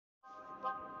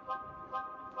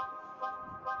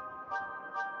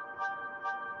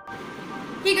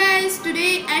Hey guys,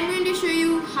 today I'm going to show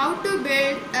you how to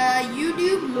build a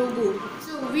YouTube logo.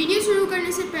 So video शुरू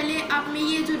करने से पहले आप में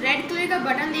ये जो रेड कलर का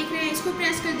बटन देख रहे हैं इसको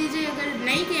प्रेस कर दीजिए अगर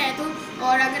नहीं किया है तो,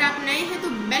 और अगर आप नए हैं तो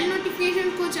बेल नोटिफिकेशन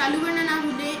को चालू करना ना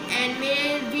भूलें एंड मेरे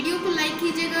वीडियो को लाइक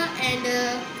कीजिएगा and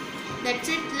that's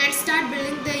it, let's start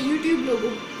building the YouTube लोगो।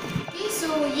 सो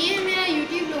ये है मेरा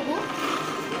YouTube logo,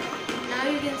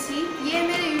 now you can see ये है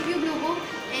मेरा YouTube लोगो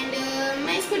एंड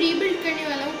मैं इसको रीबिल्ड करने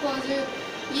वाला हूँ बिकॉज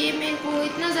ये मेरे को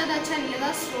इतना ज़्यादा अच्छा नहीं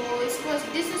लगा। सो इसको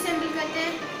डिसअसेंबल करते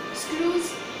हैं स्क्रूज।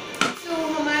 सो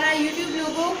हमारा YouTube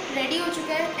लोगो रेडी हो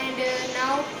चुका है एंड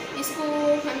नाउ इसको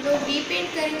हम लोग रीपेंट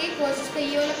करेंगे बिकॉज इसका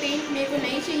ये वाला पेंट मेरे को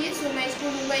नहीं चाहिए। सो मैं इसको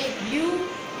लूँगा एक ब्लू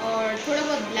और थोड़ा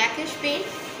बहुत blackish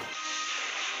paint.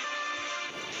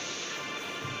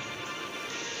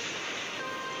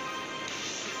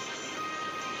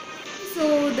 So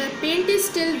the paint is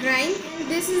still drying.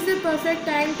 This is the perfect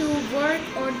time to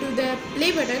work onto the play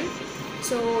button.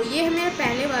 So ये है मेरा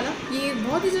पहले वाला, ये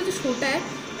बहुत ही ज़्यादा छोटा है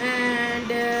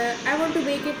and I want to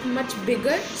make it much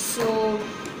bigger. So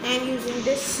I am using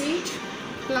this sheet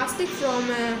plastic from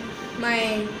my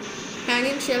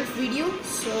hanging shelf video.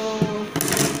 So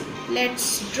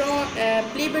let's draw a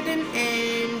play button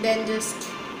and then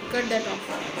just cut that off.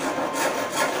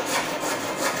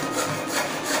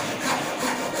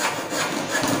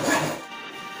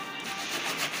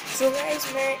 So guys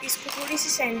मैं इसको थोड़ी सी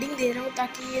sending दे रहा हूँ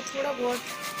ताकि ये थोड़ा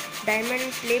बहुत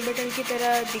diamond play button की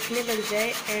तरह दिखने लग जाए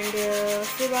एंड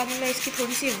फिर बाद में मैं इसकी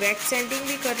थोड़ी सी वेट सैंडिंग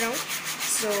भी कर रहा हूँ।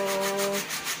 सो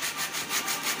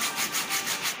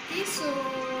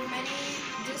मैंने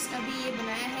जस्ट अभी ये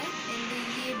बनाया है एंड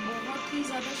ये बहुत ही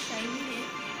ज़्यादा शाइनी है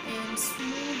एंड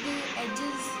स्मूथ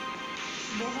एजेस,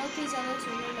 बहुत ही ज़्यादा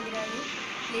सुंदर लग रहा है ये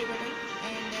प्ले बटन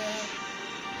एंड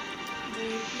जो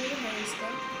प्ले है इसका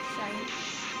शाइन,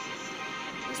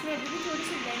 इसमें अभी भी थोड़ी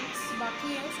सी ब्लैंक्स बाकी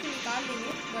है उसको निकाल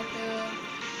देंगे बट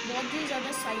बहुत ही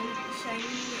ज़्यादा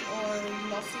शाइनी और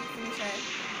ग्लॉसी फिनिश है।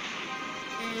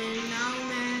 एंड नाउ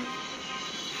मैं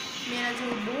मेरा जो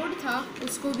बोर्ड था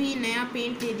उसको भी नया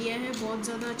पेंट दे दिया है, बहुत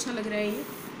ज़्यादा अच्छा लग रहा है ये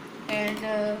एंड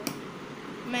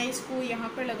मैं इसको यहाँ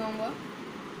पर लगाऊंगा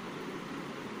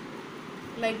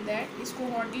लाइक दैट।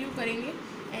 इसको हॉट ग्लू करेंगे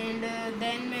एंड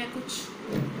देन मैं कुछ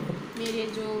मेरे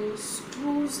जो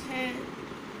स्क्रूज हैं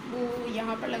वो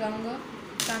यहाँ पर लगाऊंगा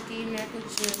ताकि मैं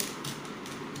कुछ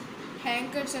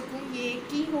हैंग कर सकूँ। ये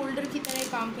की होल्डर की तरह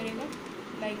काम करेगा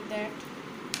लाइक दैट।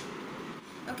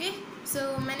 ओके सो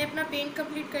मैंने अपना पेंट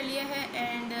कंप्लीट कर लिया है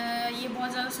एंड ये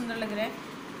बहुत ज़्यादा सुंदर लग रहा है।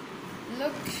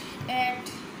 Look at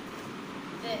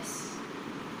this.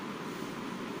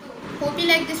 Hope you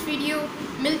like this video.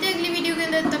 मिलते हैं अगली वीडियो के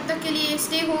अंदर, तब तक के लिए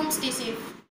स्टे होम स्टे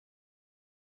सेफ।